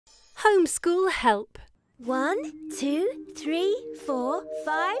Homeschool help. 1, 2, 3, 4,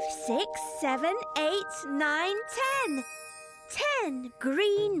 5, 6, 7, 8, 9, 10. 10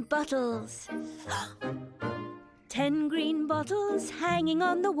 green bottles. 10 green bottles hanging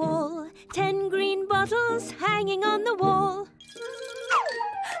on the wall. 10 green bottles hanging on the wall.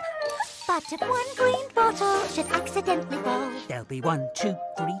 But if one green bottle should accidentally fall, there'll be 1, 2,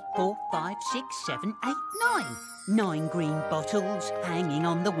 3, 4, 5, 6, 7, 8, 9. 9 green bottles hanging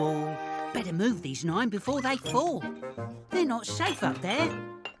on the wall. Better move these 9 before they fall. They're not safe up there.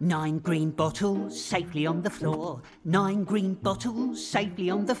 9 green bottles safely on the floor. 9 green bottles safely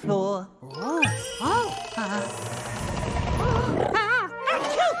on the floor.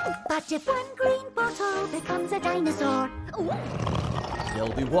 But if one green bottle becomes a dinosaur,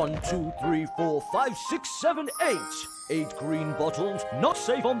 there'll be 1, 2, 3, 4, 5, 6, 7, 8. 8 green bottles not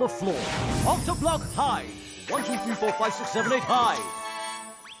safe on the floor. Octoblock hide. 1, 2, 3, 4, 5, 6, 7, 8 hide.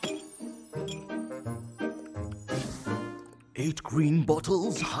 8 green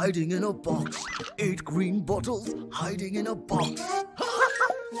bottles hiding in a box. 8 green bottles hiding in a box.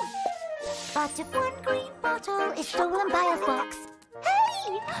 But if one green bottle is stolen by a fox,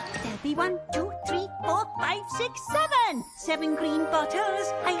 hey! There'll be 1, 2, 3, 4, 5, 6, 7. 7 green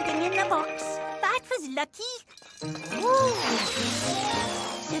bottles hiding in the box. That was lucky. Ooh.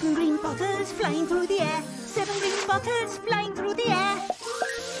 7 green bottles flying through the air. 7 green bottles flying through the air.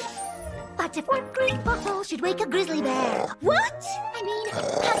 But if one green bottle should wake a grizzly bear, What? I mean,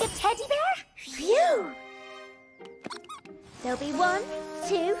 hug a teddy bear? Phew! There'll be 1,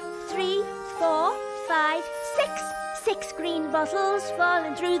 2, 3, 4, 5, 6. 6 green bottles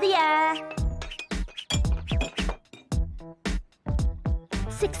falling through the air.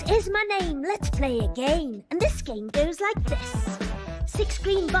 6 is my name, let's play a game. And this game goes like this. 6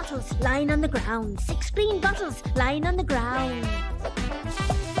 green bottles lying on the ground. 6 green bottles lying on the ground.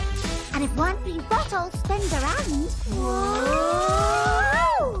 And if one green bottle spins around, Whoa!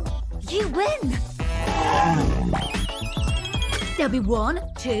 you win! There'll be 1,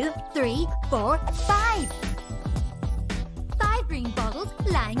 2, 3, 4, 5. 5 green bottles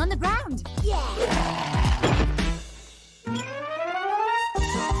lying on the ground. Yeah!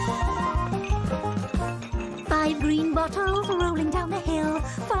 5 green bottles rolling down the hill.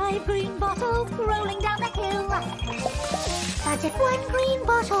 5 green bottles rolling down the hill. But if one green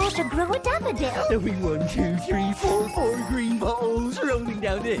bottle should grow a daffodil, There'll be 1, 2, 3, 4, 4 green bottles rolling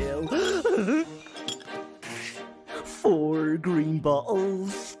down the hill. 4 green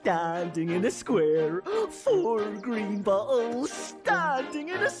bottles standing in a square. 4 green bottles standing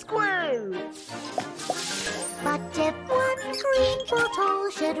in a square. but if one green bottle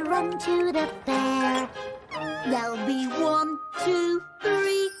should run to the fair, there'll be 1, 2,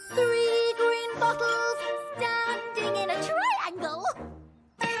 3, 3 green bottles standing in a triangle.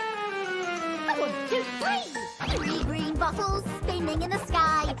 1, 2, 3. 3 green bottles spinning in the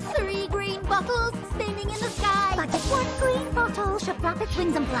sky. 3 green bottles spinning in the sky. But if one green bottle should flap its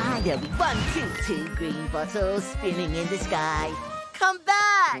wings and fly, There'll be 1, 2, 2 green bottles spinning in the sky. Come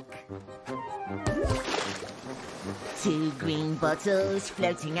back! 2 green bottles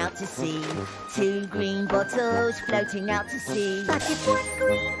floating out to sea. 2 green bottles floating out to sea. but if one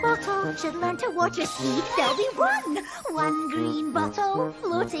green bottle should learn to water ski, there'll be 1 green bottle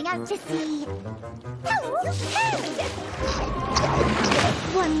floating out to sea. Hello, hey!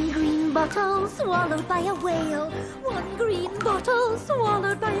 1 green bottle swallowed by a whale. 1 green bottle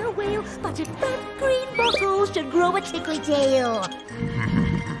swallowed by a whale. But if that green bottle should grow a tickly tail,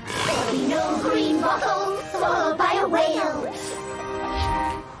 there'll be no green bottle swallowed by a whale.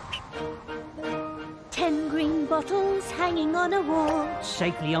 10 green bottles hanging on a wall.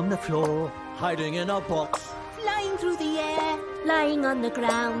 Safely on the floor. Hiding in a box. Flying through the air. Lying on the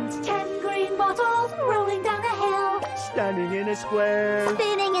ground. 10 green bottles rolling down a hill, Standing in a square.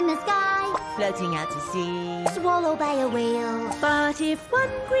 spinning in the sky, Floating out to sea. swallowed by a whale. But if one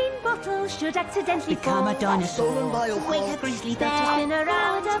green bottle should accidentally Become fall, a dinosaur. Wake a grizzly bear. spin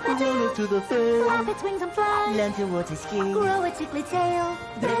around a bit, To the fair. Flap its wings and fly, Learn to water ski. grow a tickly tail.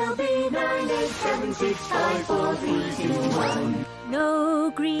 there'll be 9, 8, 7, 6, 5, 4, 3, 2, 1.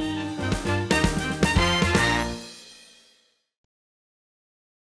 No green